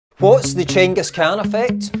What's the Genghis Khan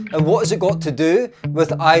Effect, and what has it got to do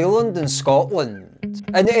with Ireland and Scotland?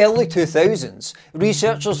 In the early 2000s,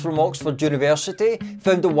 researchers from Oxford University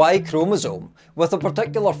found a Y-chromosome with a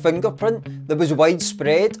particular fingerprint that was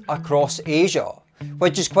widespread across Asia,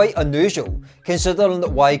 which is quite unusual considering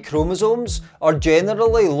that Y-chromosomes are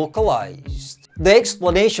generally localized. The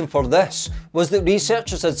explanation for this was that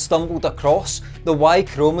researchers had stumbled across the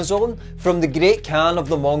Y-chromosome from the great Khan of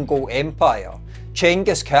the Mongol Empire,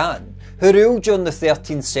 Genghis Khan, who ruled during the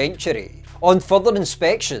 13th century. On further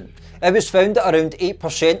inspection, it was found that around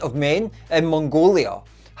 8% of men in Mongolia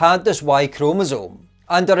had this Y-chromosome,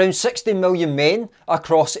 and around 60 million men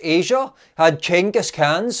across Asia had Genghis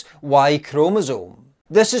Khan's Y-chromosome.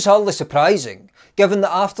 This is hardly surprising, given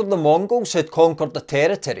that after the Mongols had conquered the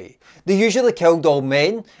territory, they usually killed all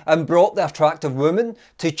men and brought the attractive women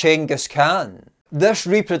to Genghis Khan. This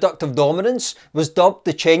reproductive dominance was dubbed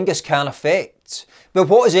the Genghis Khan Effect. But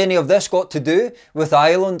what has any of this got to do with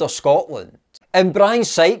Ireland or Scotland? In Bryan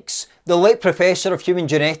Sykes, the late Professor of Human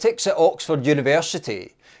Genetics at Oxford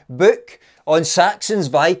University, book on Saxons,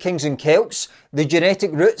 Vikings and Celts, the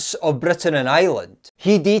genetic roots of Britain and Ireland,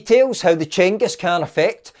 he details how the Genghis Khan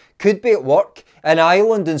Effect could be at work in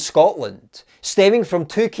Ireland and Scotland, stemming from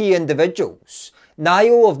two key individuals,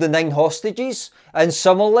 Niall of the Nine Hostages and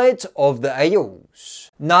Somerled of the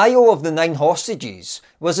Isles. Niall of the Nine Hostages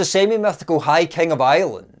was a semi-mythical High King of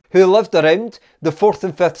Ireland who lived around the 4th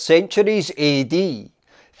and 5th centuries AD,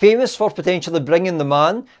 famous for potentially bringing the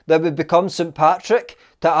man that would become St Patrick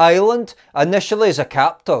to Ireland initially as a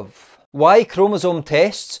captive. Y-chromosome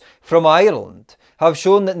tests from Ireland have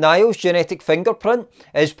shown that Niall's genetic fingerprint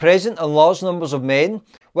is present in large numbers of men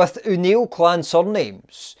with O'Neill clan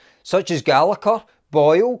surnames, such as Gallagher,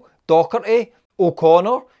 Boyle, Docherty,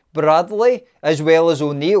 O'Connor, Bradley, as well as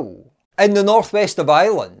O'Neill. In the northwest of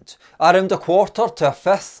Ireland, around a quarter to a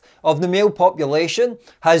fifth of the male population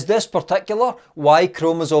has this particular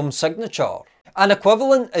Y-chromosome signature. An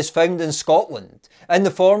equivalent is found in Scotland in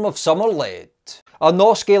the form of Somerled, a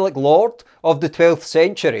Norse Gaelic lord of the 12th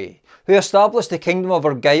century who established the Kingdom of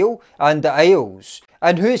Argyll and the Isles,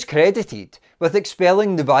 and who is credited with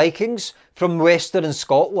expelling the Vikings from western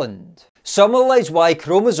Scotland. Somerled's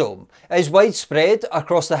Y-chromosome is widespread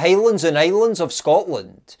across the Highlands and Islands of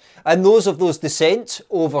Scotland, and those of those descent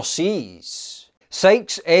overseas.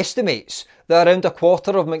 Sykes estimates that around a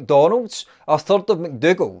quarter of MacDonalds, a third of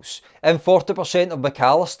McDougall's, and 40% of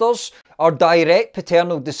McAllisters are direct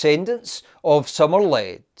paternal descendants of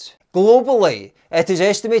Somerled. Globally, it is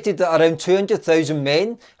estimated that around 200,000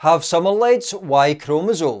 men have Somerled's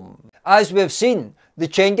Y-chromosome. As we have seen, the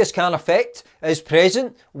Genghis Khan Effect is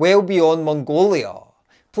present well beyond Mongolia.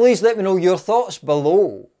 Please let me know your thoughts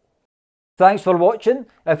below. Thanks for watching.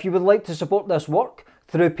 If you would like to support this work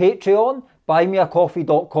through Patreon,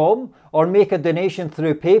 buymeacoffee.com, or make a donation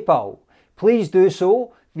through PayPal, please do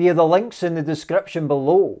so via the links in the description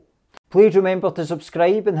below. Please remember to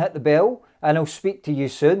subscribe and hit the bell, and I'll speak to you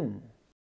soon.